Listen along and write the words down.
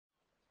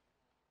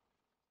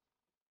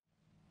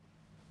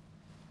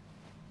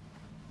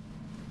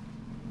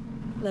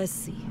Let's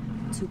see.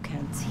 2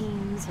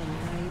 canteens, a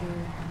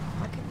lighter,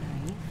 pocket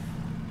knife,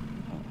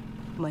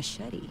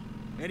 machete.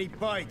 Any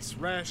bites,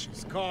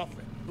 rashes,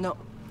 coughing? No,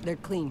 they're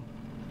clean.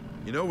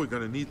 You know we're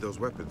gonna need those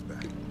weapons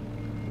back.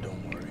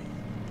 Don't worry.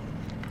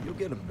 You'll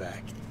get them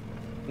back.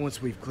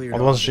 Once we've cleared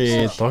What all was she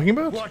this. talking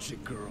about? Watch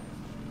it, girl.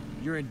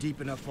 You're in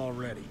deep enough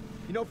already.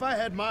 You know, if I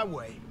had my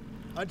way,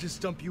 I'd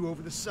just dump you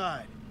over the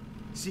side.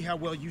 See how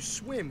well you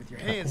swim with your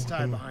hands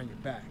tied behind your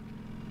back.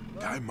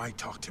 Guy might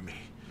talk to me.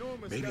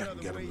 Maybe I can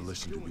get him to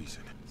listen to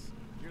reason.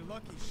 You're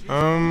lucky she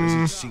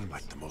Doesn't seem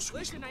like the most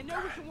Listen, reasonable I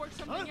know we can work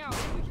something out.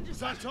 We can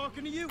just... Is I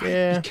talking to you?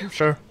 Yeah,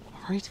 sure.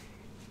 Alright.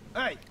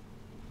 Hey,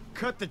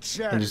 cut the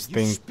chatter. just You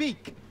think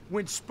speak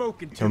when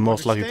spoken to. You're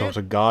most likely to talk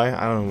understand? to a guy.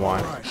 I don't know why.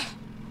 All right.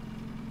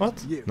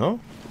 What? You. No?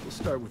 We'll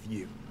start with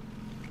you.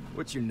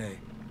 What's your name?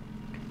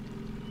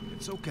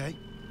 It's okay.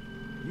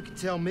 You can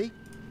tell me.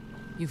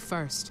 You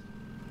first.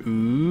 Where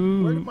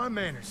Ooh. did my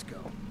manners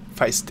go?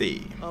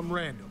 Feisty. I'm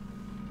Randall.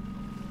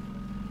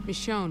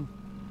 Michonne.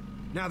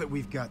 Now that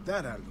we've got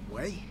that out of the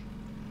way,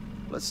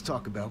 let's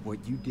talk about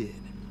what you did.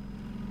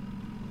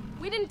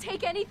 We didn't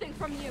take anything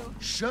from you.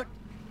 Shut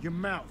your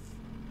mouth.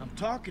 I'm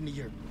talking to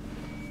your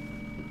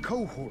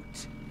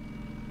cohort.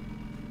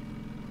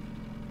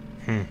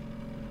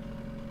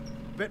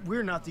 Bet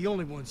we're not the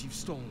only ones you've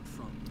stolen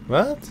from.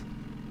 What?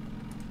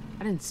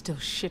 I didn't steal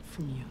shit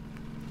from you.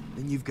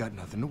 Then you've got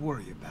nothing to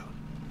worry about.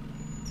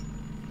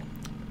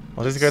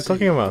 What is the guy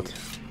talking about?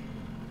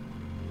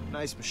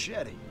 Nice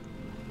machete.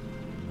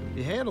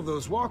 You handle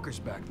those walkers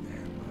back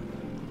there,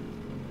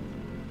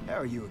 but how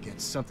are you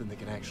against something that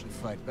can actually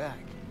fight back?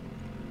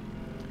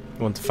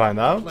 You want to find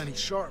out? Plenty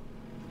sharp.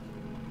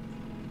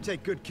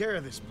 Take good care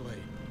of this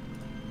blade.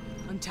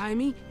 Untie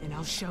me, and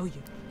I'll show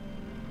you.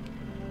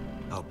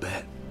 I'll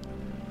bet.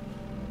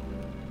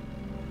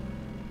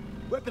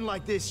 Weapon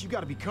like this, you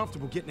gotta be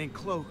comfortable getting in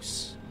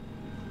close.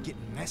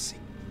 Getting messy.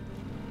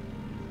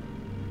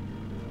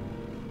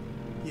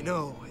 You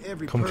know,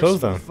 every Come person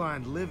close, then. you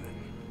find living,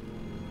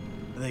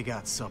 they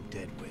got some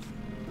dead with.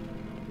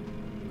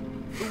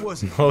 Who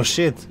was it? Oh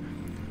shit.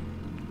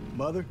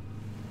 Mother?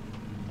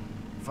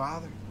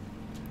 Father?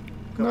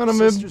 None Couple of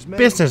my sisters,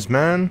 maybe? business,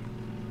 man.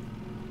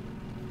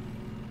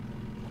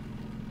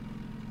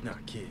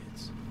 Not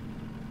kids.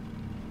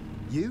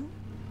 You?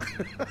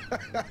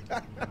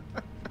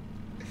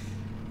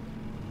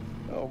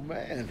 Oh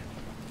man,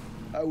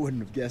 I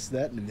wouldn't have guessed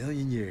that in a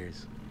million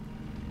years.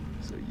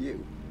 So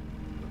you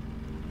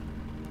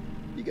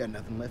got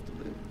nothing left to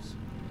lose.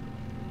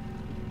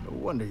 No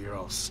wonder you're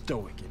all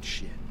stoic and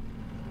shit.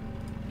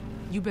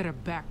 You better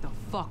back the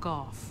fuck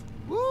off.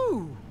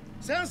 Woo!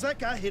 Sounds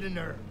like I hit a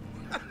nerve.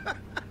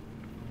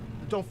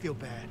 Don't feel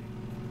bad.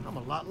 I'm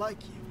a lot like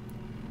you.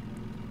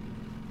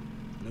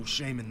 No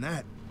shame in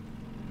that.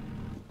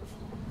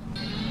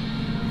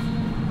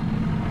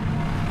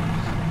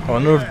 I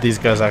wonder if these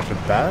guys are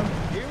actually bad.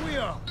 Here we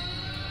are.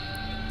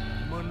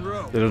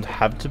 Monroe. They don't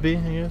have to be,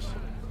 I guess.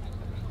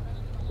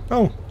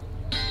 Oh.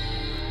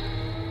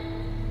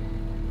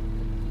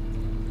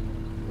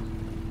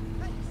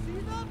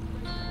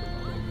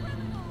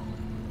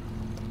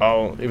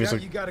 Oh, it was Yeah,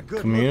 a you got a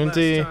good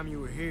community. look last time you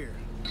were here.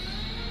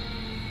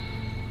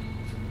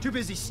 Too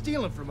busy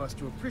stealing from us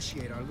to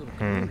appreciate our little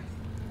community.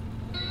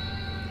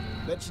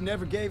 Bet you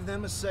never gave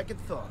them a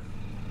second thought.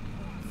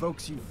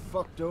 Folks you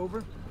fucked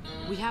over,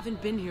 We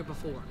haven't been here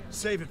before.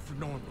 save it for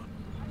Norma.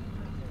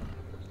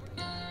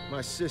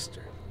 My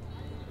sister.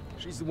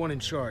 She's the one in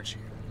charge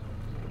here.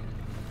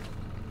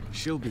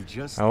 She'll be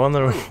just... I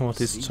wonder thrilled what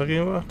to he's see talking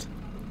you. about.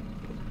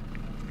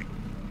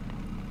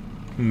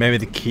 Maybe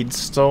the kids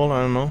stole,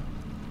 I don't know.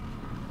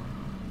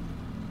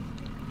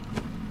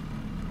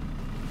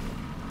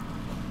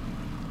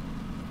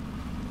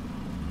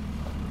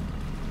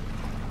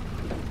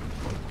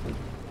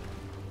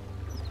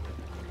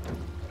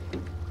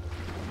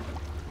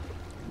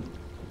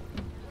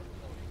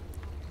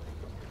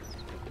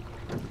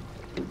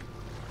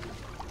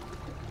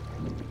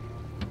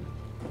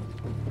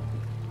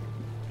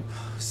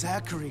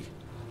 Zachary,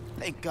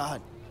 thank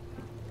God.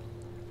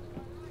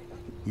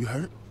 You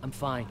hurt? I'm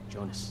fine,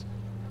 Jonas.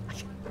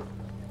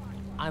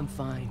 I'm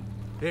fine.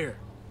 Here,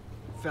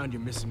 found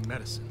your missing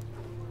medicine.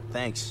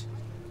 Thanks.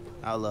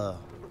 I'll,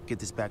 get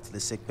this back to the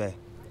sick bay.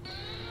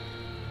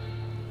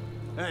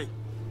 Hey,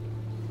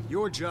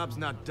 your job's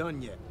not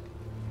done yet.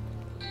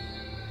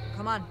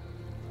 Come on.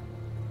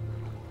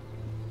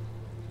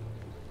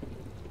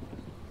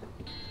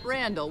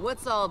 Randall,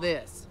 what's all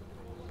this?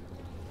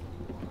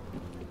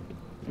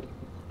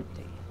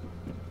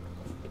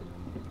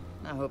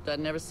 I hoped I'd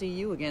never see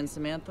you again,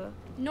 Samantha.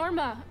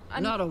 Norma,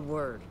 I'm... Not a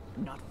word.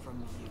 Not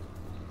from you.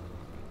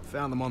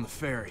 Found them on the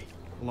ferry,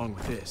 along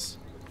with this.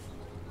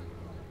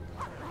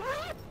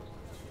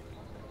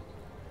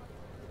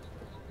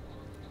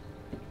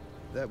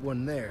 That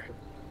one there.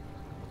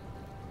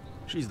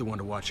 She's the one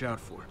to watch out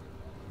for.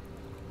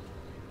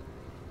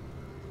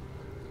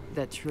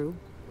 That true?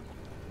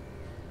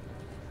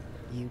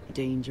 You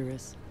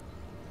dangerous.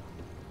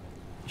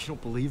 You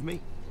don't believe me?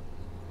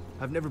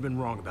 I've never been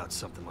wrong about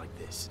something like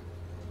this.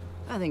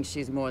 I think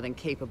she's more than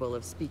capable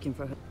of speaking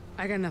for her.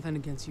 I got nothing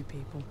against you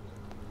people.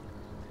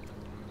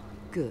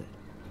 Good.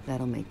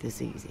 That'll make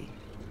this easy.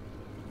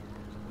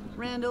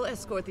 Randall,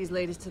 escort these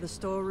ladies to the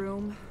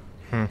storeroom.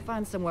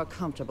 Find somewhere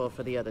comfortable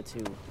for the other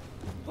two.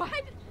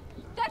 What?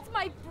 That's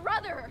my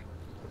brother!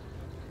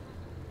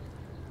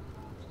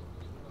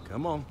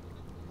 Come on.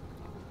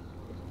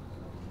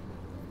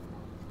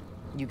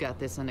 You got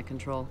this under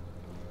control?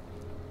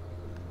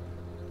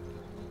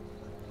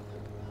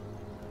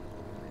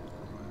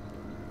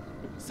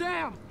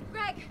 Sam!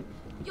 Greg,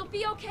 you'll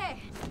be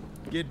okay.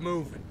 Get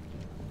moving.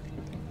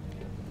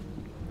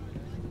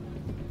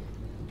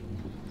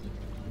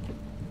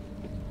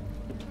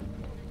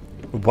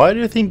 Why do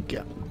you think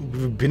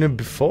we've been here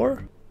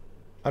before?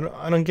 I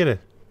don't get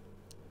it.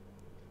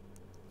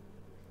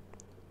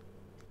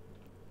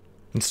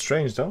 It's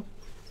strange though.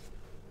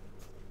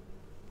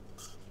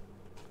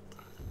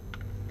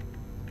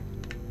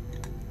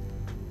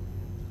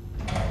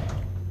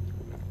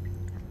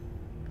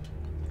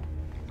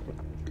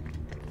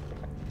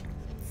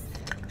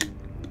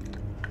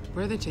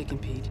 Where are they taking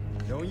Pete?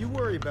 Don't you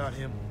worry about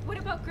him. What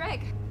about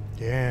Greg?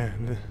 Yeah,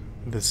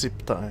 the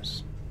zip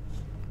ties.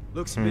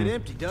 Looks a bit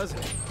empty, doesn't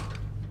it?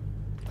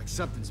 Like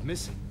something's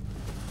missing.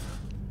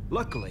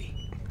 Luckily,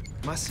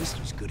 my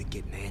sister's good at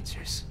getting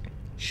answers.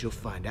 She'll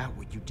find out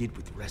what you did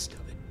with the rest of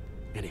it.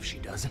 And if she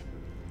doesn't,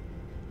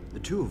 the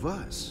two of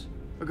us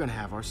are gonna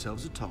have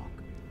ourselves a talk.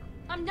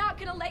 I'm not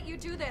gonna let you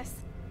do this.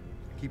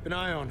 Keep an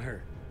eye on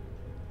her.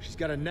 She's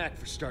got a knack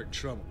for starting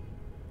trouble.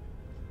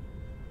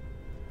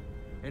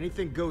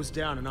 Anything goes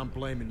down and I'm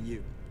blaming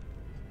you.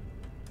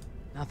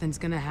 Nothing's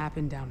gonna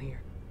happen down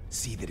here.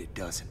 See that it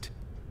doesn't.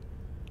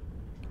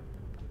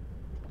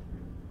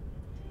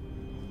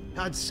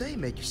 I'd say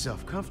make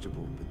yourself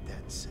comfortable, but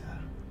that's,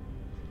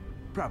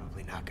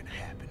 probably not gonna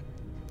happen.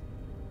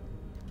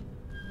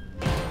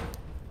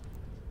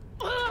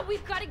 Ugh,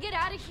 we've got to get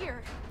out of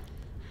here.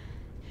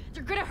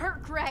 You're gonna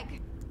hurt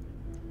Greg.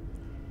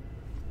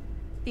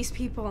 These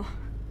people...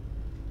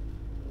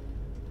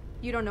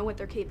 You don't know what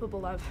they're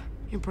capable of.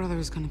 Your brother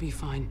is gonna be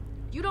fine.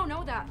 You don't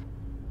know that.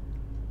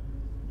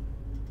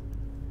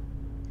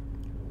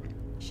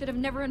 Should have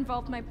never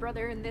involved my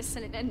brother in this,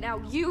 and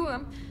now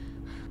you,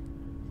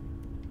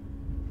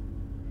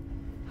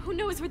 who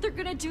knows what they're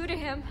gonna do to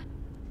him?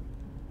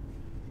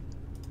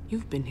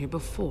 You've been here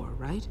before,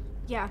 right?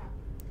 Yeah,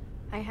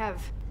 I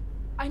have.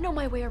 I know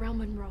my way around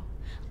Monroe.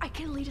 I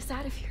can lead us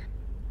out of here.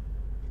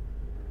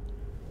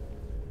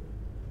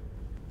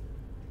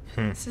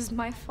 This is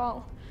my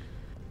fault.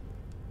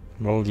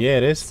 Well, yeah,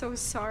 it is. So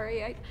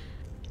sorry.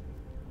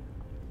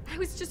 I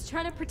was just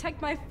trying to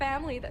protect my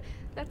family.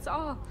 That's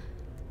all.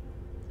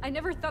 I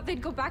never thought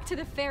they'd go back to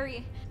the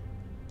ferry.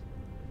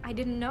 I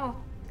didn't know.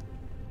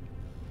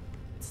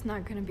 It's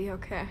not gonna be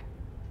okay.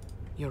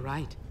 You're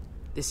right.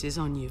 This is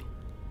on you.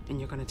 And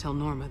you're gonna tell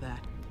Norma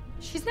that.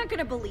 She's not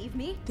gonna believe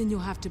me. Then you'll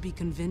have to be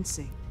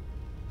convincing.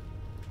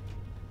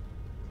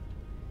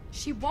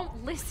 She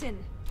won't listen.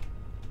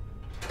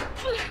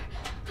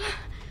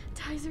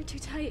 Ties are too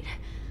tight.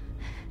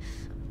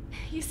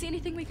 You see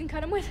anything we can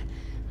cut him with?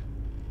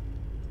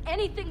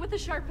 Anything with a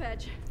sharp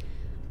edge.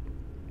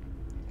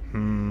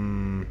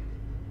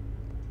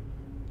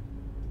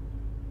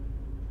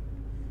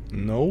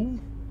 No?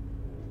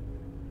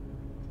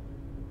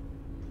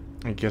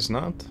 I guess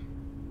not.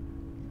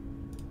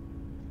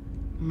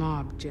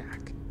 Mob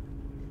Jack.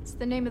 It's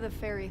the name of the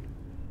ferry.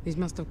 These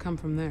must have come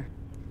from there.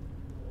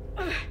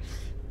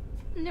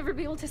 Never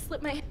be able to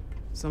slip my...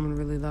 Someone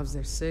really loves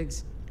their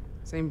cigs.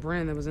 Same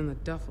brand that was in the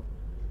duffel.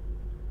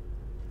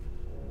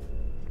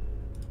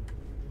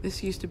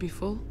 This used to be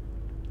full?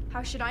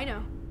 How should I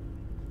know?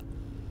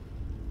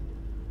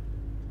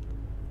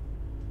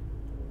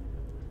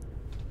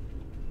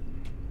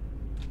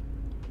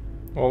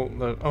 Well,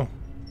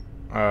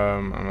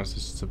 am I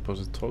just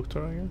supposed to talk to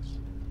her, I guess?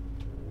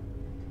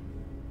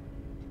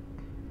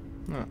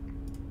 No.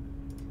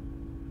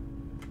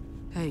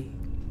 Hey,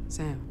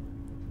 Sam.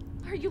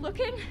 Are you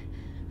looking?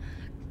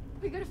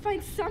 We gotta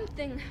find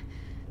something.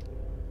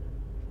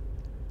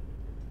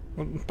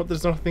 Well, but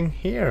there's nothing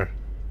here.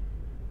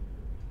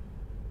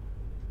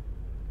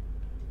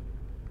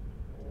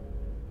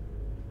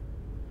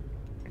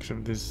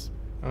 Except this,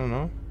 I don't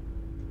know.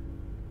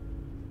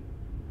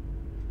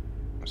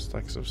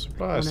 Stacks of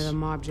supplies. One of the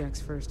Mob Jack's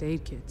first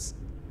aid kits.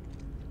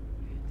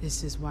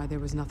 This is why there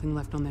was nothing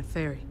left on that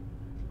ferry.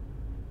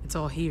 It's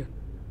all here.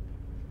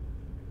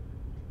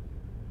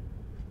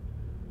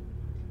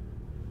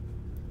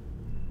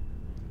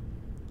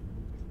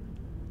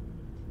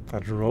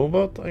 That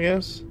robot, I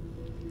guess?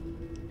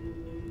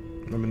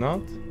 Maybe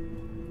not?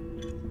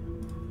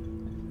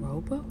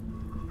 Robo?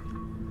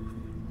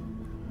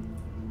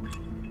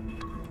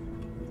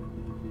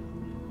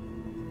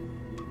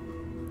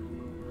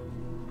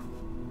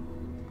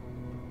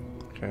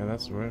 Okay,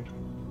 that's weird.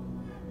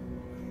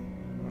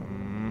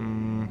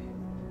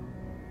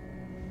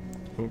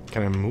 Oh,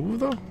 can I move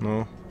though?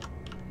 No.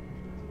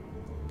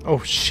 Oh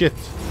shit.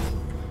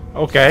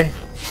 Okay.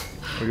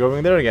 We're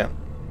going there again.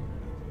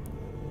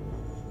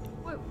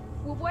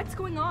 What's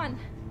going on?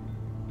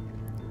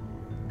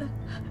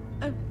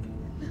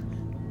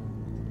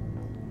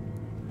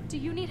 Do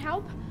you need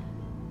help?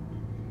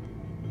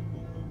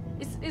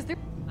 Is there...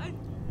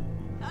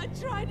 I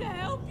tried to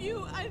help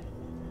you.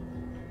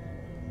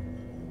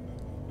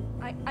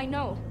 I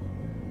know.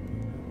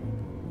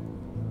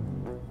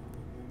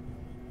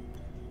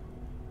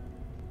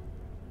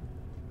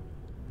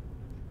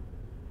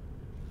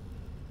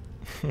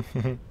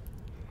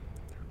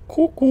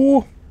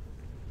 Cuckoo.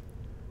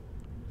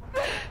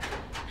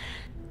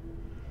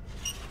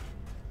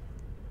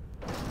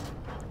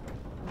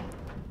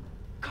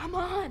 Come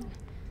on.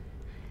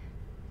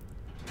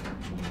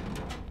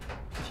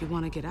 If you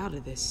want to get out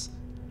of this,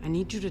 I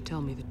need you to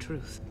tell me the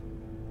truth.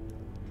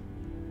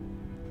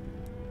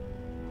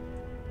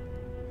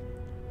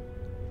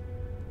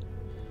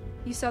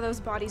 You saw those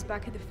bodies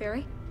back at the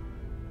ferry?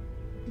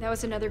 That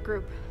was another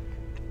group.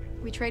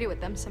 We traded with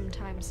them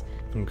sometimes.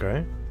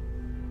 Okay.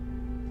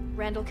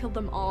 Randall killed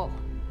them all.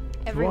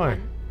 Everyone. Why?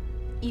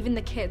 Even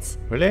the kids.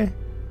 Really?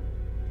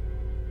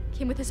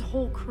 Came with his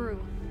whole crew.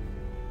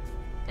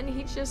 And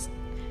he just...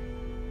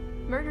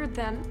 murdered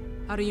them.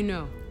 How do you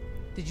know?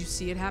 Did you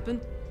see it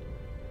happen?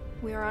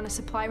 We were on a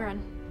supply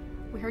run.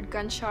 We heard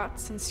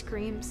gunshots and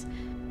screams.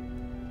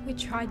 We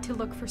tried to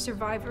look for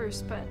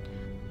survivors, but...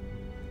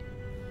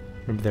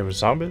 Maybe they were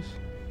zombies?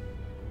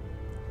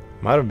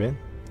 Might have been.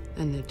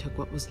 And they took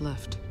what was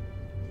left.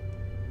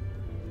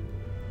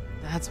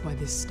 That's why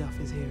this stuff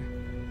is here.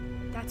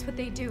 That's what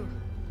they do.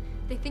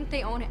 They think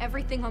they own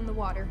everything on the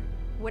water.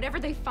 Whatever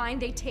they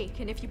find, they take,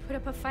 and if you put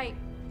up a fight...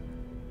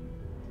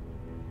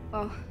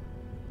 well,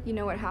 you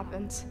know what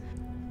happens.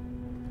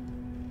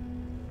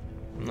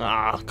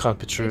 Nah, can't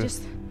be true. They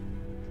just...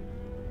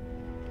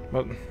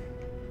 But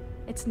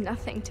it's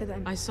nothing to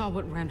them. I saw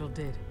what Randall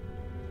did.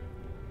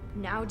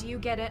 Now do you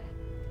get it?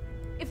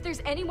 If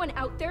there's anyone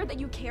out there that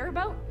you care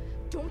about,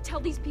 don't tell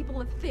these people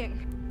a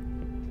thing.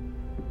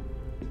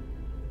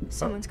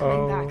 Someone's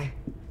coming back.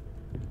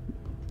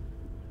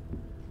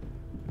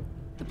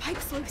 The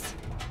pipe's loose.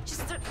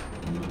 Just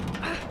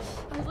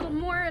a little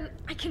more and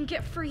I can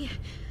get free.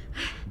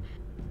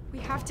 We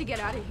have to get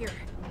out of here.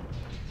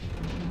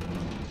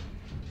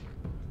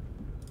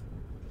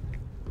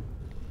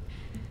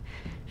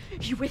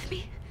 You with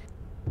me?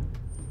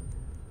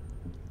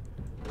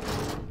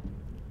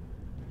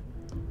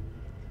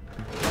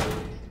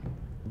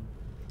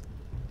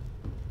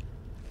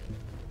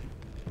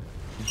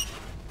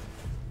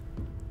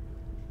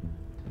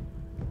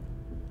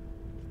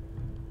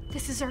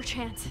 This is our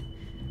chance.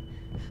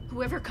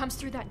 Whoever comes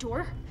through that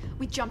door,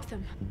 we jump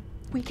them.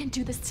 We can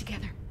do this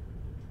together.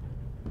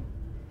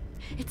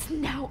 It's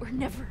now or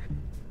never.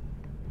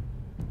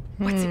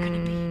 What's it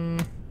gonna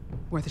be?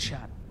 Worth a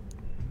shot.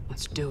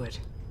 Let's do it.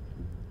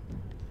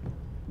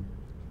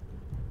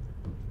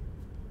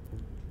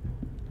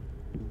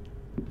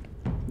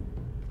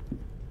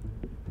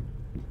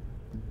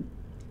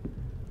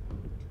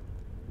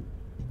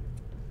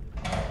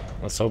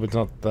 let's hope it's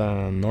not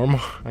normal,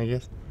 I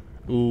guess.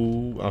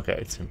 Ooh, okay,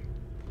 it's him.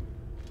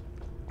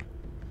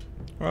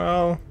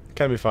 Well,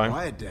 can be fine.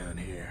 Quiet down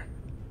here.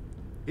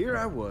 Here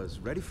I was,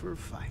 ready for a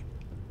fight.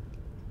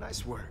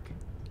 Nice work.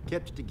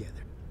 Kept it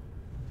together.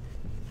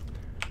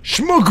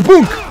 Schmuck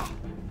boom!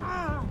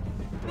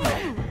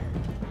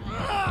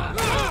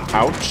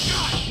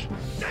 Ouch.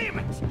 Damn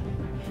it!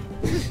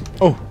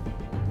 Oh.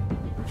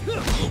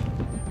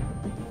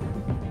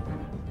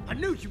 I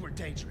knew you were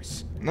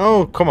dangerous.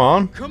 No, come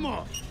on. Come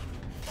on.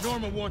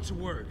 Norma wants a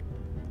word.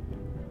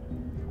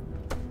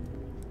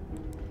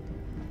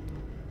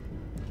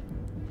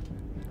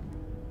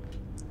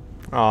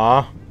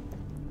 Ah.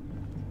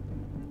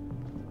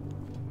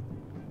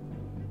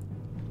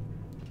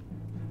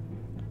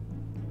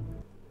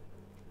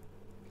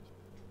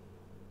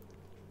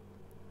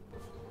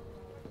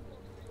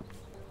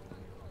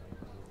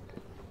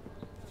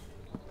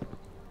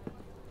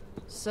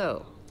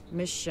 So,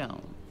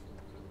 Michonne.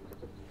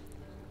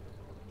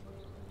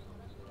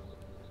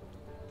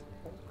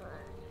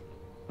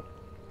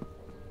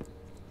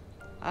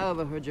 I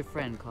overheard your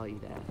friend call you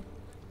that.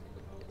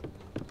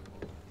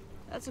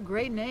 That's a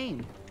great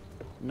name.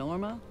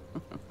 Norma?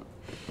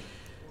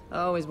 I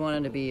always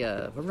wanted to be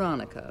a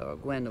Veronica or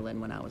Gwendolyn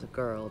when I was a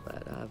girl,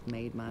 but I've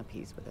made my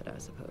peace with it, I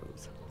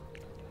suppose.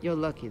 You're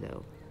lucky,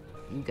 though.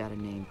 You got a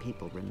name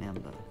people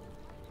remember.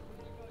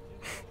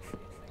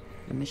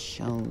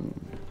 Michonne.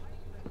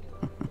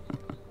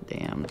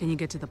 Damn. Can you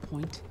get to the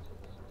point?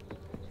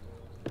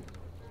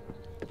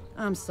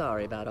 I'm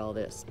sorry about all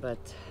this, but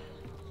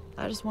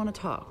I just want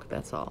to talk,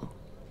 that's all.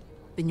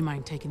 Then you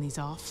mind taking these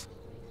off?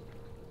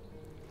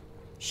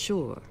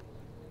 Sure,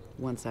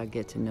 once I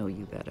get to know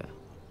you better.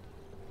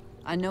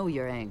 I know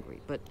you're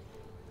angry, but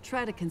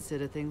try to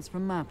consider things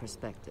from my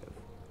perspective.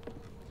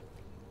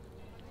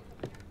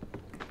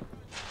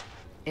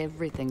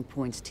 Everything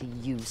points to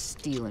you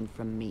stealing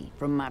from me,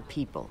 from my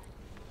people.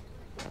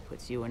 That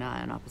puts you and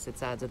I on opposite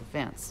sides of the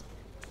fence.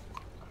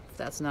 If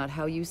that's not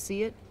how you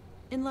see it,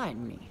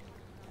 enlighten me.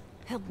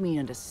 Help me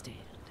understand.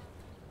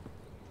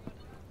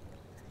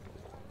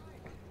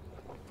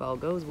 If all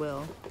goes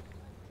well,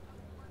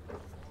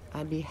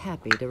 I'd be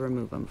happy to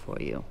remove them for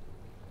you.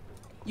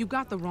 You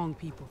got the wrong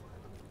people.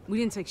 We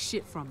didn't take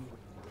shit from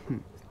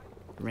you.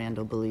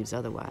 Randall believes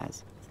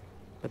otherwise.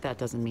 But that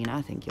doesn't mean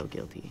I think you're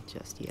guilty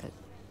just yet.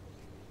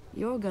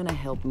 You're gonna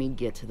help me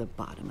get to the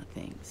bottom of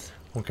things.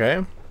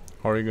 Okay.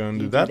 How are you gonna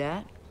do that? You do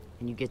that,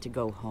 and you get to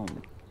go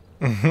home.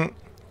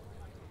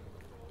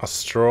 A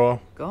straw.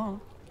 Go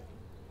on.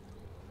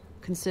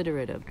 Consider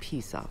it a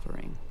peace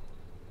offering.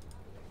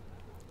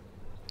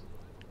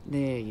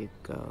 There you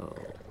go.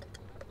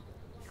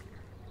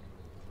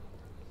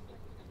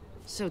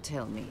 So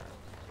tell me,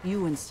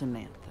 you and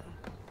Samantha,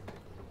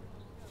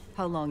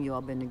 how long you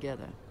all been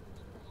together?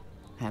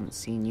 Haven't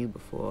seen you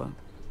before,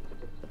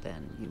 but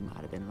then you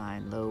might have been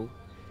lying low.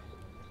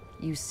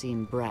 You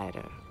seem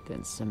brighter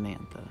than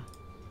Samantha.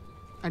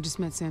 I just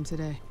met Sam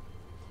today.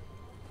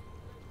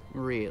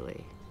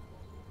 Really?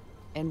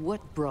 And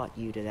what brought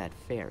you to that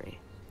ferry?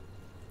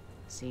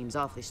 Seems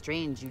awfully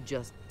strange you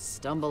just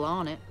stumble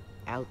on it,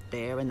 out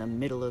there in the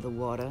middle of the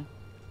water.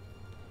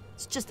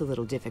 It's just a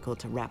little difficult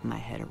to wrap my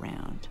head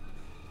around.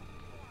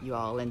 You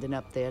all ending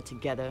up there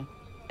together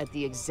at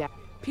the exact...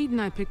 Pete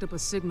and I picked up a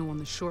signal on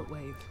the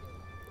shortwave.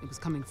 It was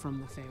coming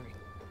from the ferry.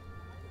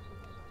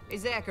 Hey,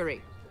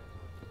 Zachary.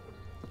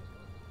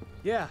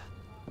 Yeah.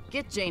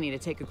 Get Janie to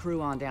take a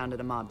crew on down to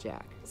the mob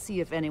jack.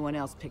 See if anyone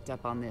else picked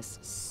up on this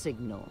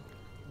signal.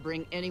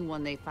 Bring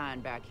anyone they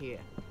find back here.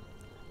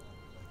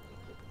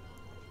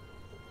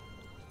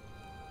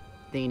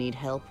 They need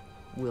help,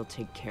 we'll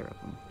take care of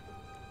them.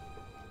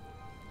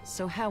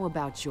 So how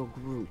about your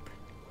group?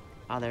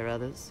 Are there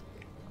others?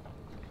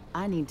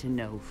 I need to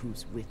know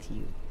who's with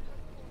you.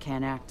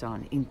 Can't act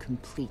on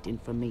incomplete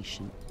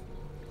information.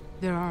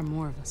 There are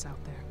more of us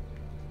out there.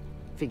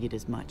 Figured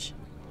as much.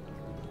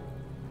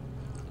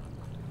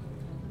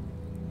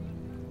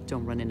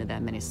 Don't run into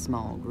that many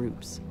small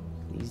groups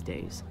these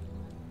days.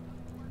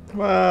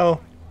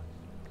 Well,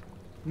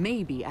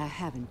 maybe I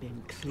haven't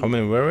been clear. how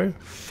many were we?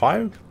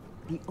 5?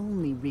 The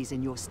only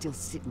reason you're still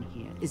sitting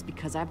here is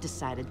because I've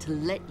decided to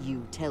let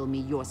you tell me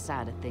your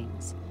side of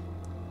things.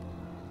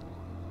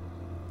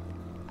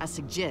 I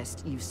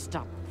suggest you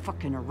stop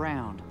fucking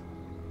around.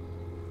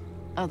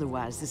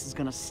 Otherwise, this is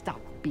gonna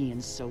stop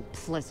being so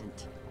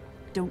pleasant.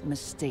 Don't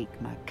mistake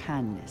my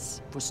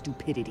kindness for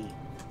stupidity.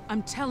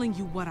 I'm telling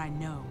you what I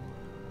know.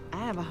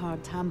 I have a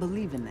hard time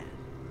believing that.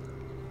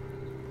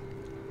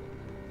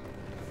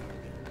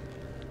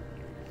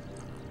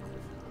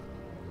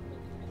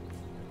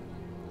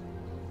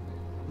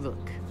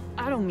 Look,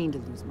 I don't mean to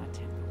lose my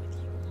temper with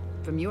you.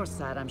 From your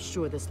side, I'm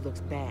sure this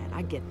looks bad.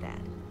 I get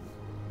that.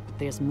 But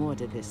there's more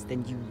to this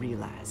than you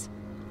realize.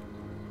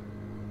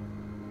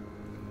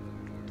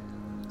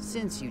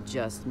 Since you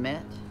just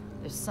met,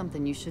 there's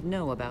something you should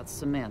know about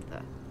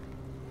Samantha.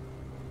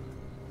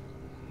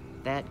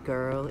 That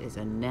girl is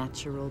a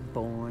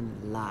natural-born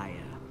liar.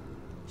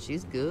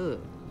 She's good.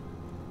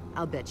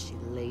 I'll bet she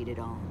laid it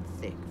on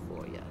thick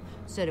for you.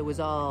 Said it was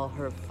all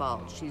her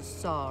fault. She's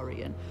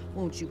sorry, and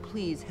won't you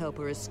please help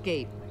her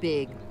escape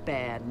big,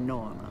 bad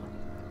Norma?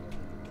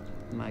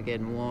 Am I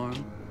getting warm?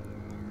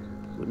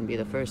 Wouldn't be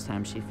the first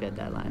time she fed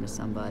that line to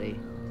somebody.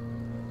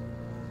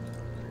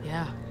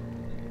 Yeah.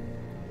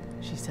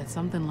 She said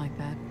something like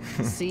that.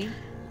 See?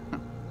 I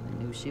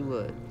knew she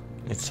would.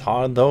 It's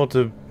hard though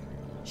to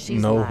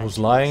know who's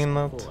lying and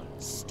not.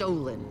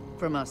 Stolen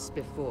from us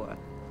before.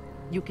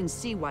 You can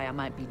see why I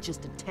might be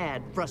just a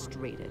tad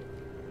frustrated.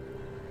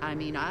 I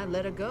mean, I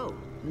let her go.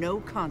 No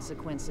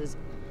consequences.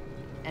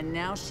 And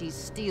now she's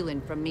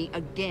stealing from me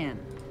again.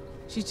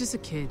 She's just a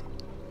kid.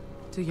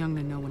 Too young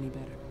to know any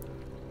better.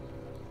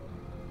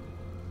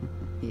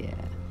 Yeah,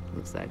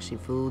 looks like she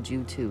fooled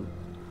you too.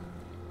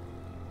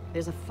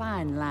 There's a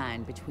fine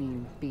line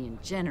between being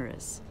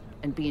generous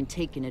and being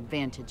taken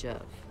advantage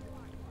of.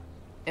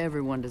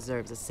 Everyone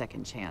deserves a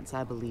second chance,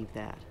 I believe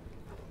that.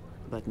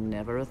 But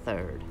never a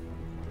third.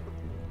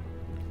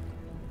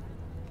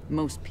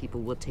 Most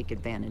people will take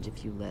advantage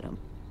if you let them.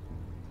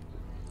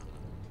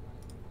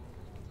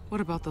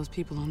 What about those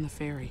people on the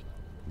ferry?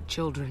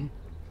 Children,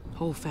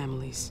 whole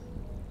families,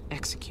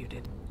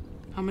 executed.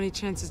 How many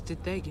chances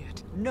did they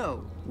get?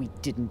 No, we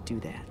didn't do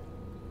that.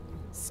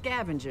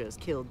 Scavengers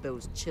killed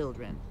those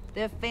children,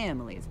 their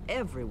families,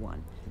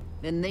 everyone.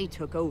 Then they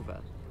took over.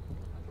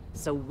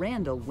 So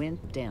Randall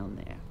went down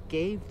there,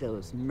 gave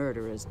those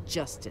murderers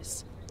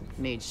justice,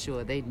 made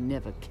sure they'd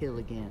never kill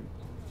again.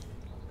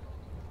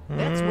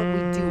 That's what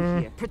we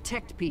do here,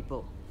 protect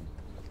people.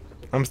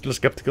 I'm still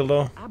skeptical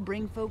though. I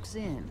bring folks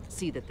in,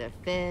 see that they're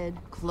fed,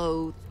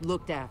 clothed,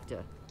 looked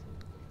after.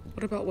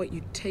 What about what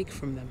you take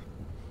from them?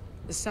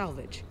 The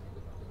salvage?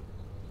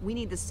 We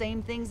need the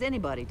same things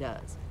anybody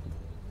does.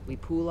 We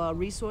pool our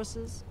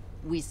resources,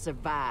 we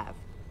survive.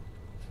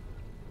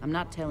 I'm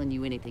not telling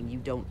you anything you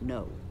don't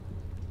know.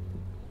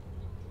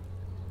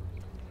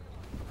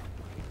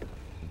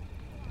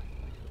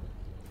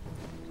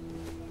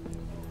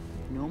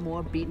 No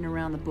more beating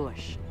around the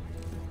bush.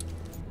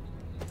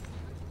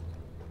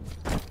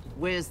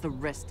 Where's the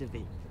rest of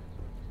it?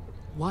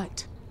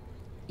 What?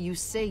 You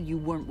say you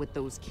weren't with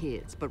those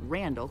kids, but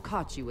Randall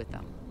caught you with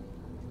them.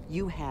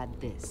 You had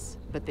this,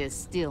 but there's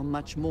still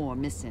much more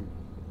missing.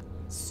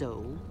 So,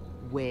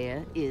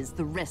 where is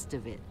the rest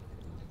of it?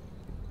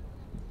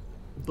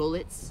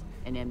 Bullets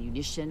and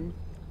ammunition,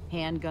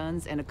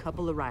 handguns, and a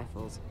couple of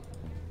rifles.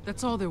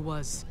 That's all there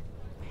was.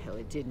 Hell,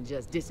 it didn't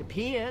just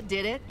disappear,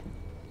 did it?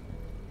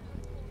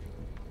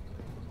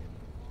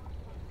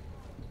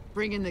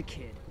 Bring in the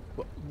kid.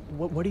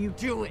 What do you...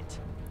 Do it!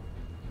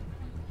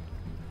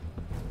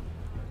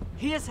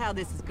 Here's how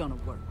this is gonna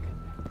work.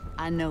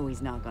 I know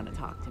he's not gonna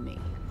talk to me.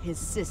 His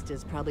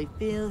sisters probably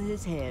fill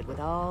his head with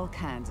all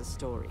kinds of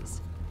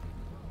stories.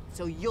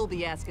 So you'll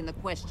be asking the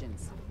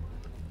questions.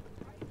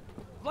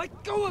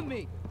 Let go of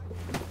me!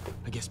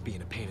 I guess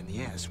being a pain in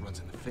the ass runs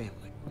in the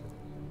family.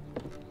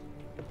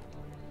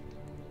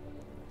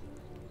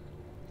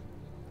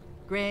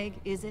 Greg,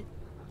 is it?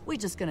 We're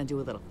just gonna do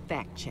a little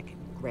fact-checking,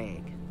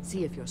 Greg.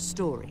 See if your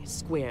story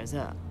squares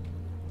up.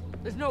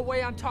 There's no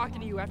way I'm talking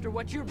to you after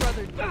what your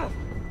brother... Ugh!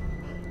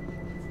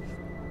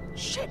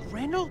 Shit,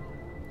 Randall!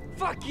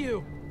 Fuck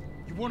you!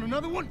 You want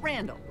another one?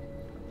 Randall,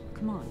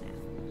 come on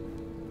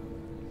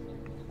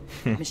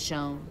now.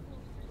 Michonne,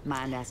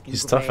 mind asking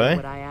He's Greg tough, eh?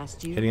 what I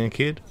asked you? Hitting a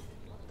kid?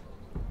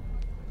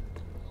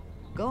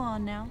 Go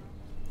on now.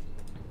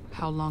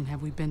 How long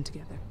have we been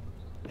together?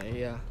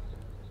 A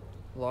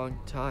long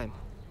time.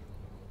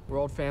 We're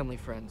old family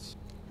friends.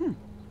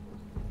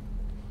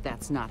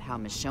 That's not how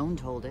Michonne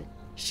told it.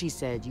 She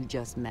said you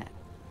just met.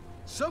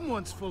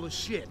 Someone's full of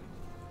shit.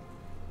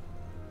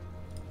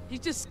 He's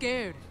just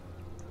scared.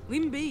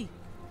 Leave him be.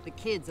 The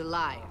kid's a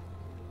liar.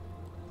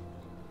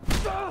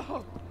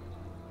 Oh!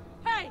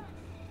 Hey!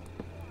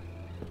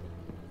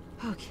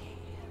 Okay,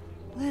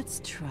 let's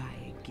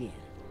try again.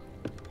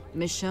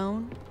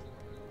 Michonne,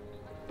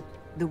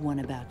 the one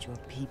about your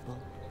people.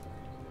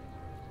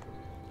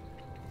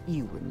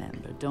 You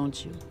remember,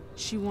 don't you?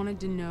 She wanted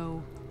to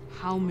know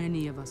how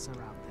many of us are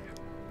out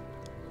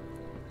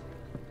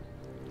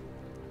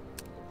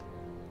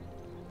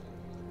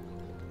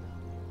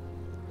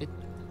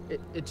there.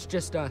 It's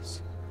just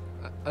us.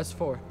 Us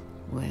four.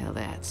 Well,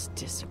 that's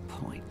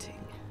disappointing.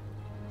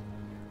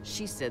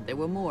 She said there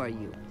were more of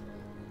you.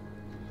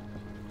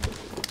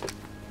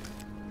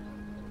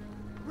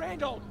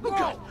 Randall, look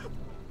out!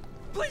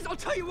 Please, I'll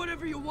tell you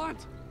whatever you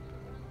want.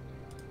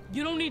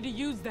 You don't need to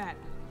use that.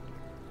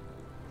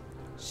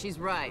 She's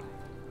right.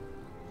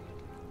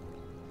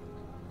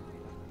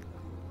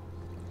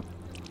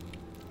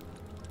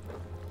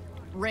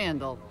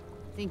 Randall,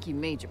 I think you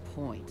made your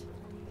point.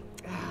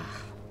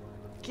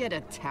 Get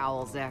a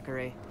towel,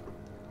 Zachary.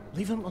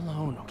 Leave him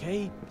alone,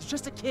 okay? It's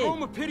just a kid. Throw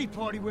him a pity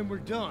party when we're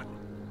done.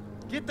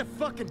 Get the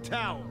fucking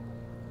towel.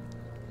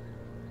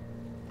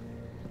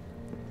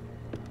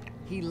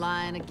 He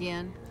lying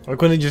again? Why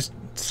couldn't he just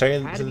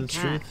say Try to the be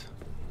kind. truth?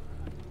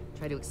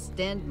 Try to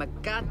extend my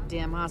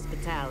goddamn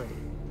hospitality.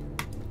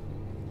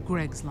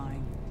 Greg's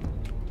lying.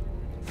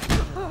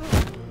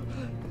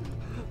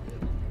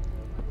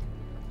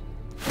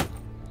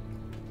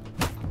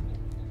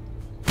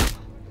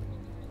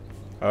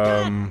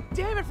 God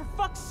damn it, for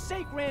fuck's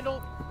sake,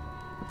 Randall!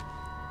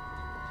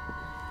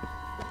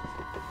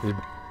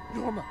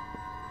 Norma,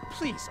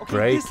 please, okay,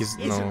 Break this is-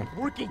 isn't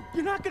no. working.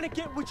 You're not gonna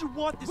get what you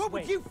want this What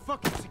way. would you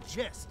fucking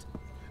suggest?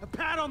 A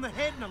pat on the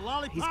head and a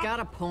lollipop? He's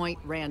got a point,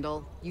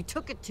 Randall. You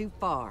took it too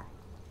far.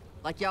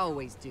 Like you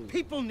always do.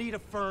 People need a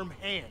firm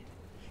hand.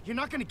 You're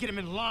not gonna get them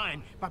in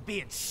line by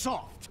being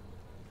soft.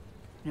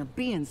 Now,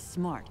 being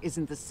smart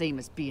isn't the same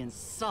as being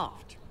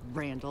soft,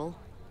 Randall.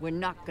 We're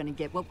not gonna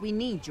get what we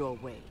need your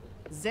way.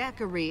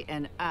 Zachary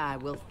and I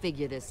will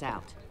figure this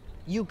out.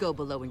 You go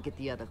below and get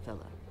the other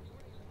fella.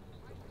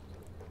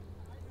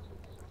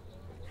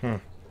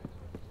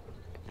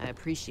 I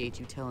appreciate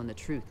you telling the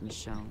truth,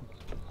 Michonne.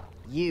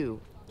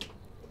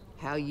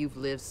 How you've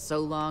lived so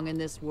long in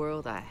this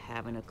world, I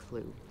haven't a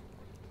clue.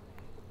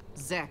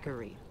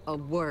 Zachary, a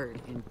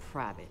word in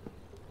private.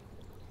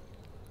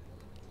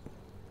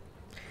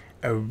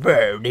 A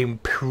word in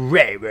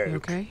private. You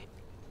okay?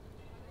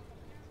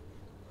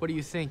 What do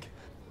you think?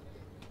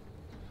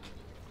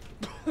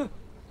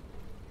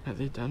 Are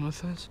they done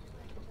with us?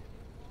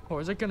 Or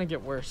is it gonna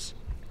get worse?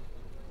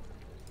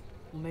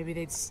 Well, maybe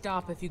they'd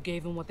stop if you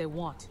gave them what they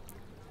want.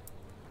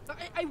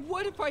 I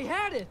would if I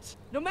had it!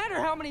 No matter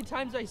how many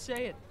times I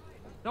say it.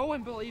 No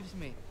one believes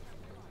me.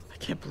 I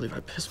can't believe I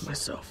pissed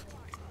myself.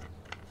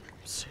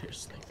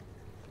 Seriously.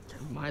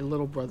 My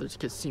little brothers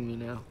could see me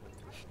now.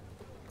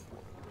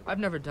 I've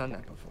never done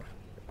that before.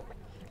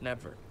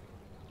 Never.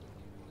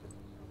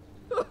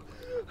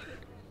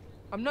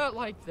 I'm not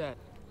like that.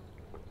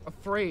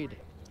 Afraid.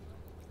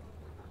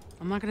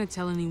 I'm not gonna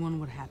tell anyone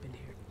what happened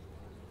here.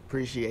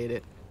 Appreciate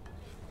it.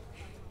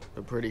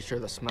 But pretty sure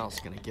the smell's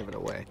gonna give it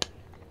away.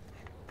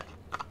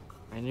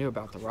 I knew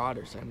about the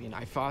Rotters. I mean,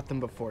 I fought them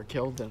before,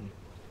 killed them.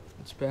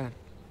 It's bad.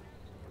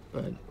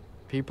 But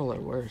people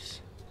are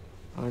worse,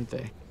 aren't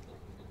they?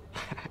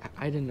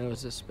 I didn't know it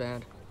was this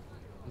bad.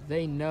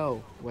 They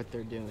know what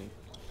they're doing.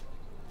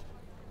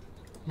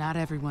 Not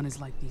everyone is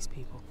like these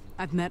people.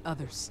 I've met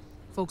others.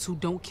 Folks who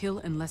don't kill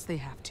unless they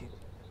have to.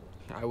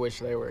 I wish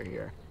they were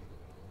here.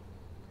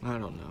 I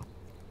don't know.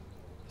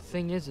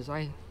 thing is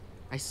I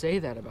say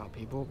that about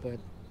people, but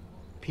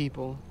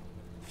people,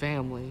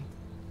 family,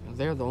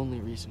 they're the only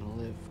reason to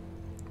live.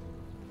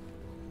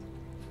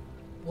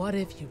 What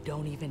if you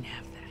don't even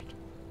have that?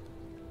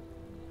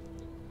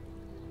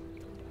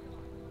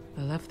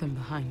 I left them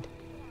behind.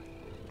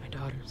 My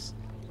daughters.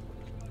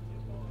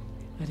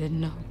 I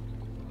didn't know.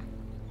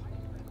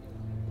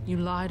 You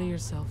lie to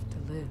yourself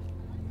to live,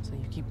 so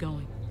you keep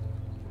going.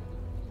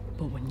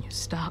 But when you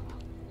stop,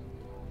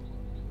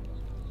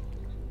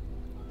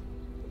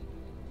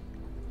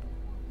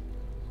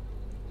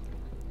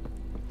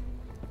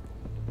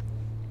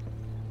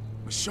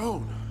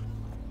 Michonne!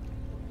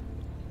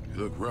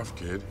 You look rough,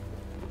 kid.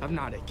 I'm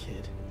not a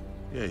kid.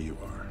 Yeah, you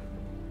are.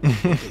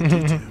 What they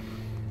do to him?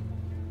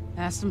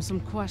 ask them some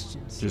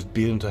questions. Just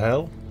beat him to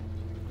hell?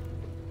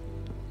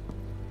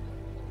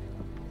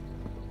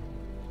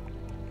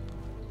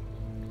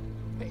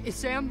 Is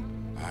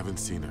Sam? I haven't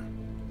seen her.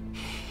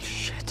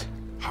 Shit.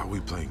 How are we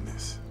playing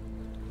this?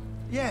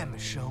 Yeah,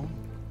 Michonne.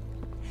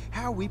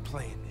 How are we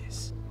playing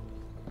this?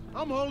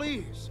 I'm all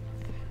ears.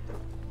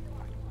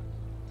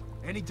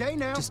 Any day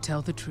now. Just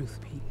tell the truth,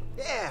 Pete.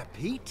 Yeah,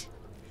 Pete.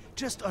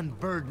 Just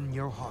unburden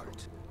your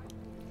heart.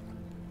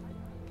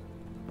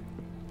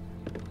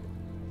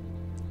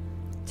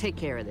 Take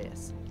care of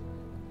this.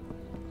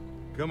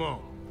 Come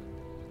on.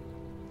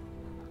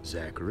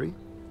 Zachary?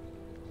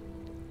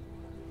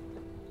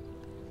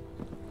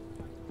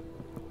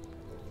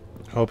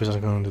 Hope he's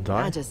not going to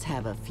die. I just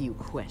have a few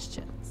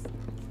questions.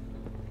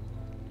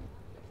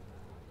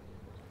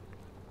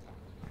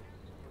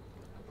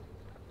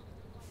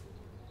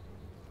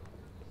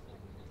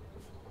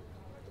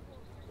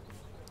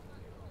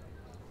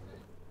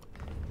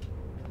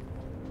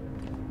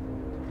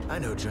 I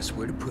know just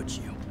where to put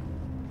you.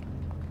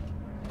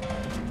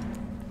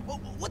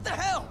 What the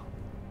hell?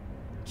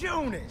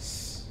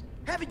 Jonas!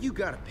 Haven't you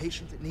got a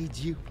patient that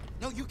needs you?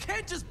 No, you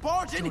can't just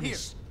barge in here.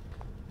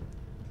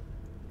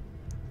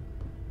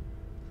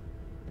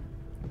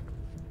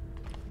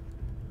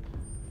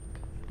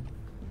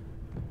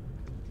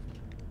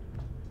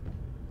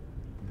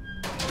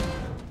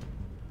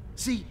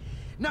 See,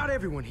 not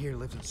everyone here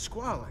lives in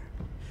squalor.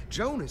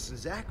 Jonas and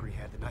Zachary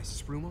had the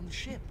nicest room on the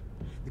ship.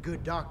 The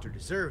good doctor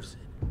deserves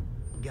it.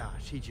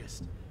 Gosh, he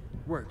just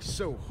works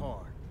so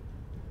hard.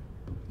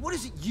 What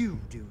is it you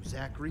do,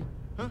 Zachary?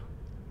 Huh?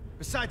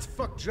 Besides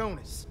fuck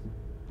Jonas.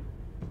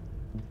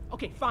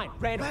 Okay, fine,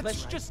 Randall, That's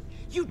let's right. just...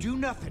 You do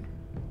nothing.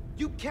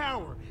 You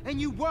cower and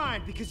you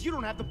whine because you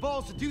don't have the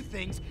balls to do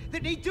things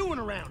that need doing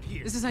around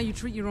here. This is how you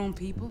treat your own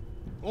people?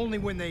 Only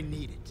when they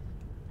need it.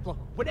 Look,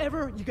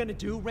 whatever you're gonna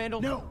do,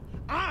 Randall... No,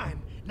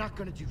 I'm not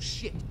gonna do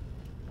shit.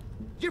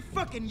 Your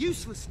fucking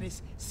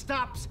uselessness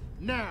stops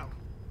now.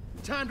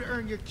 Time to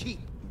earn your keep.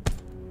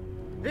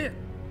 Here.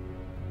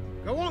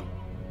 Go on.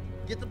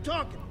 Get them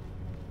talking.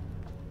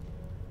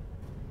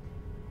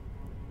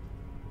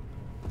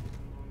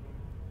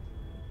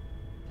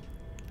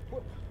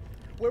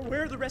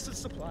 Where are the rest of the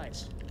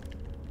supplies?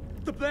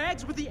 The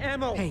bags with the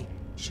ammo! Hey,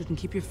 shouldn't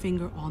keep your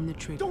finger on the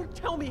trigger. Don't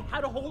tell me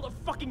how to hold a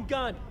fucking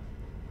gun!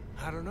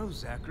 I don't know,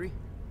 Zachary.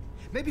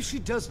 Maybe she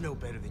does know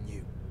better than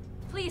you.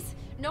 Please,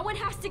 no one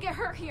has to get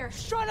hurt here.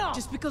 Shut up!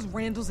 Just because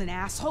Randall's an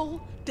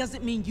asshole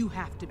doesn't mean you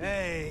have to be.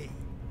 Hey,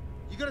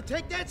 you gonna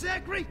take that,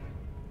 Zachary?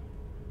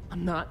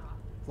 I'm not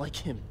like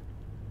him.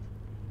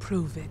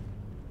 Prove it.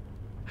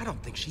 I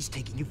don't think she's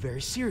taking you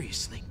very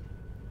seriously.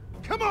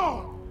 Come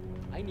on!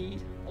 I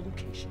need a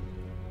location.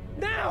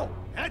 Now!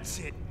 That's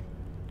it.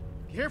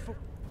 Careful.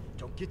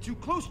 Don't get too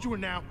close to her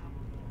now.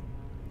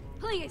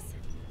 Please,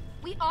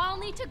 we all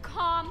need to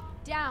calm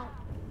down.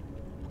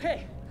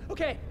 Okay,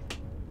 okay.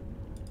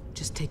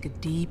 Just take a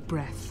deep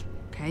breath,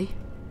 okay?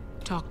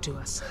 Talk to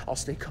us. I'll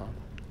stay calm,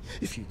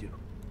 if you do.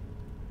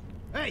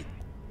 Hey,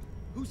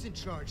 who's in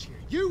charge here?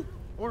 You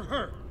or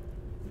her?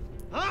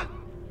 Huh?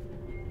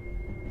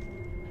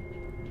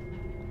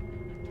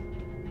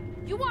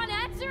 You want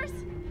answers?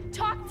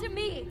 Talk to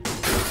me.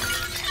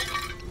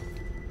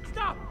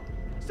 Stop!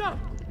 Stop!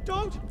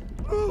 Don't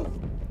move!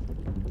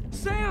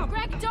 Sam!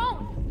 Greg,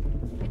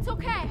 don't. It's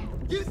okay.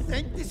 You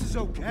think this is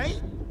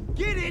okay?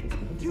 Get it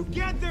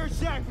together,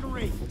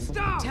 Zachary!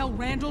 Stop! Tell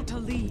Randall to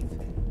leave.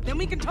 Then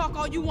we can talk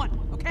all you want,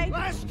 okay?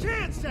 Last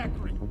chance,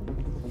 Zachary!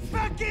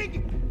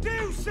 Fucking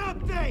do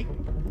something!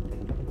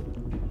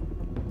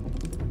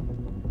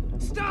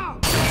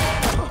 Stop!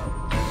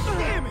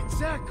 Damn it,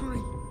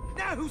 Zachary!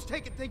 Now who's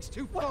taking things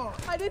too far?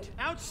 I did...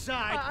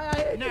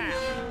 Outside, now!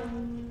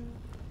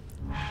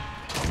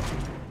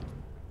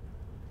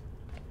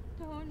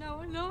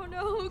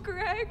 No,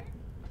 Greg.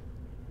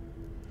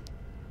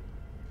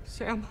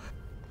 Sam.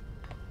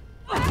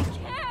 I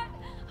can't!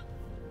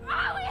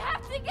 Oh, we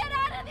have to get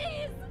out of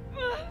these!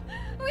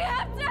 We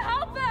have to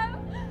help him!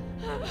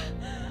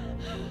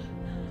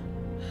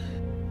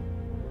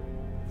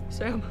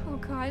 Sam. Oh,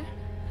 God.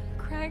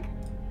 Craig?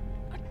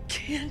 I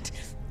can't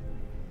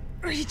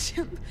reach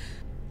him.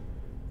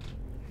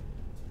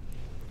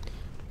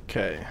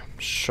 Okay,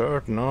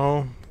 shirt,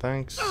 no,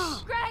 thanks.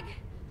 Greg!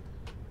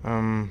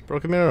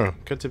 Broken mirror,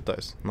 get zip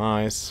ties.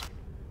 Nice.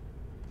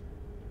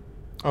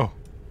 Oh,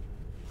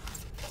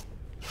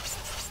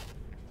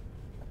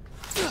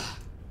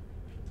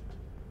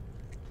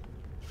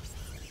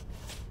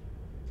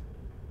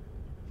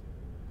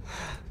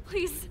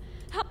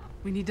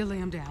 We need to lay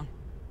him down.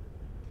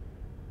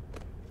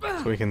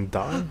 So we can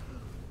die?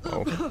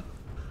 Oh.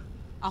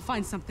 I'll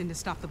find something to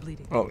stop the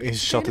bleeding. Oh, he's It's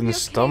shot gonna in the be okay,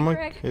 stomach,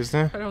 Greg.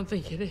 isn't there? I don't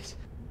think it is.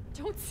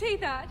 Don't say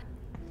that.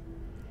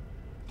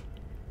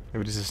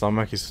 Maybe this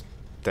stomach is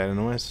dead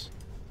anyways.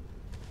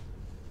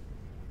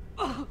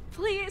 Oh,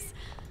 please.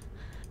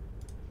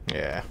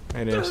 Yeah,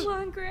 it is. Come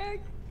on,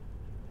 Greg.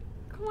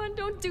 Come on,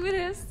 don't do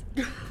this.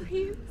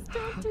 Please,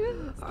 don't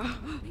do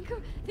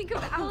this. Think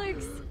of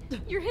Alex.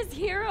 You're his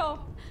hero.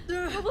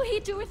 What will he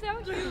do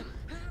without you?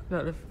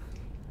 Not a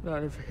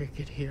very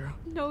good hero.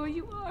 No,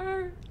 you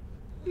are.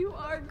 You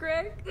are,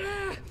 Greg.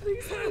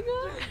 Please hang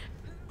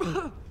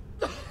on.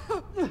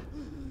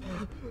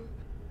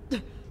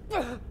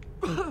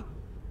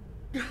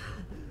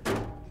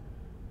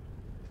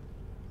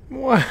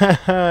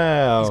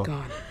 Wow. He's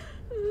gone.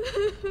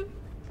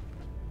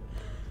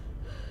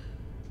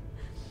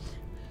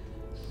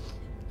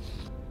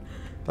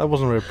 That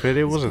wasn't very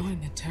pretty, was it? It's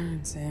going to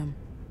turn, Sam.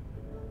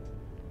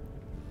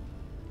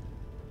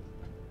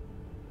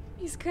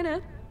 He's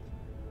gonna.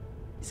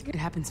 It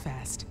happens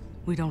fast.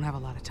 We don't have a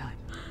lot of time.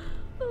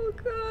 Oh,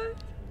 God.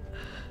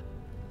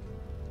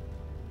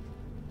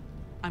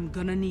 I'm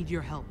gonna need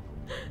your help.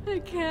 I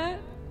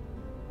can't.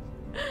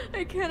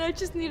 I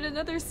just need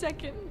another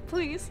second,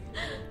 please.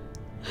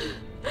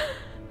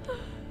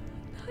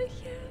 Not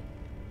yet.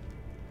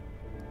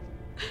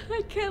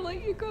 I can't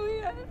let you go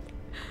yet.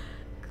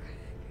 Greg.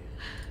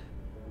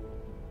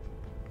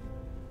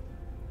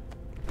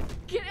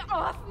 Get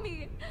off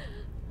me.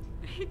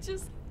 I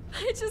just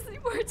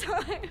need more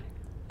time.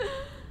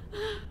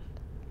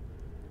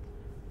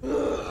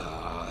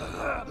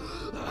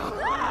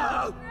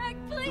 Greg,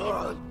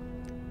 please.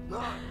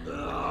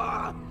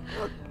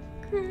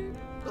 Greg.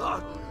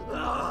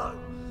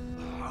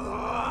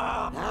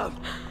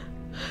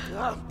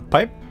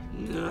 Pipe?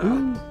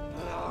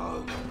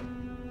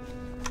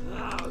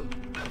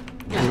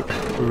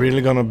 We're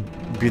really gonna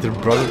beat her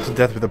brother to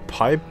death with a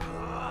pipe?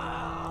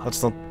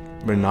 That's not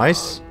very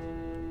nice.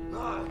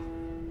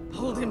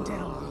 Hold him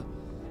down.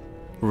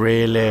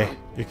 Really?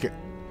 You can...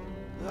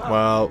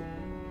 Well...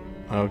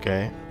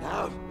 Okay.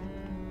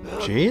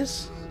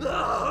 Jeez?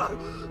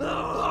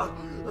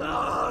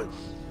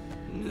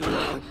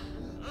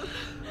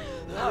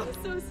 I'm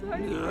so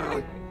sorry,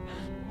 Greg.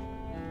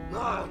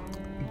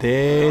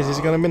 This is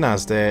gonna be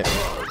nasty.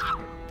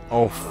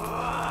 Oh,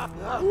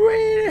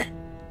 really?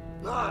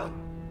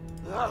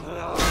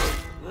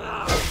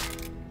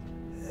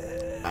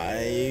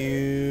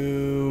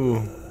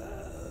 Ayu.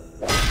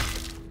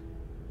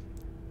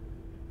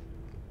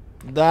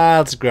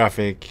 That's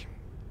graphic.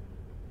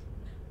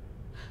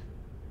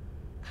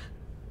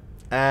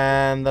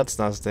 And that's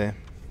nasty.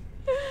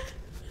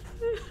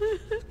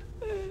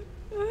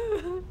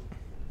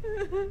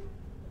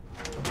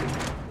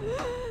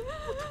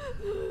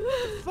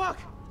 Fuck!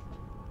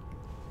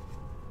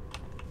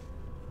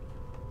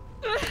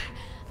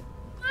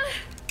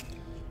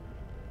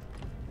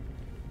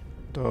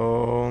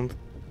 Don't.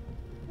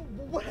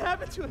 What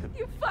happened to him?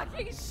 You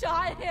fucking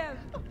shot him.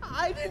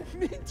 I didn't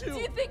mean to. Do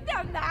you think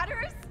that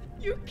matters?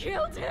 You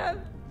killed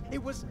him.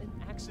 It was an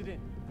accident.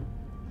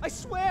 I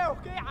swear,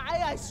 okay?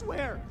 I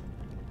swear.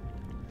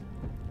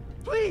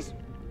 Please,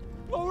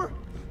 lower.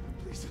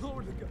 Please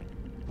lower the gun.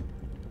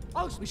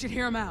 Oh, we should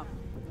hear him out.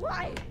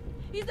 Why?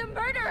 He's a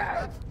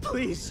murderer.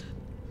 Please.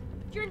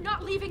 You're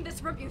not leaving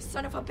this room, you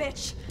son of a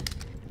bitch.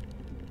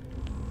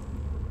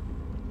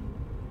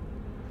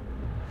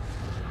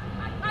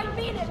 I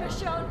mean it,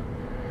 Michonne.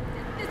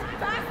 This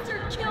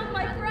bastard killed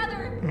my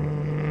brother.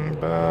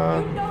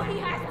 But... You know he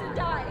has to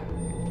die.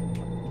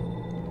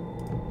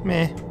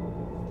 Meh.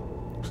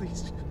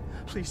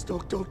 Please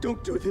don't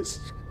do this.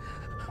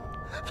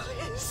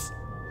 Please.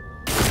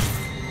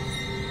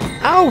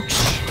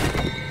 Ouch!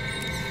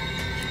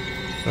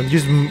 Don't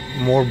use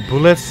more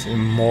bullets, you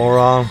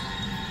moron.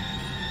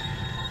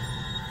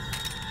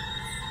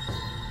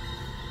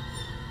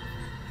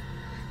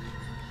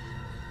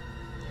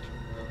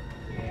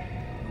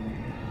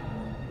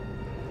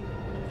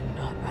 I'm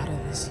not out of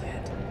this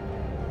yet.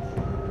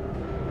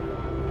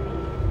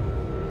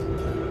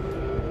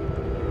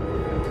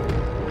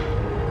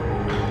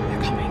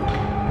 They're coming.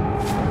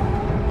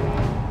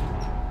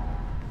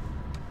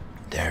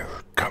 They're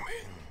coming.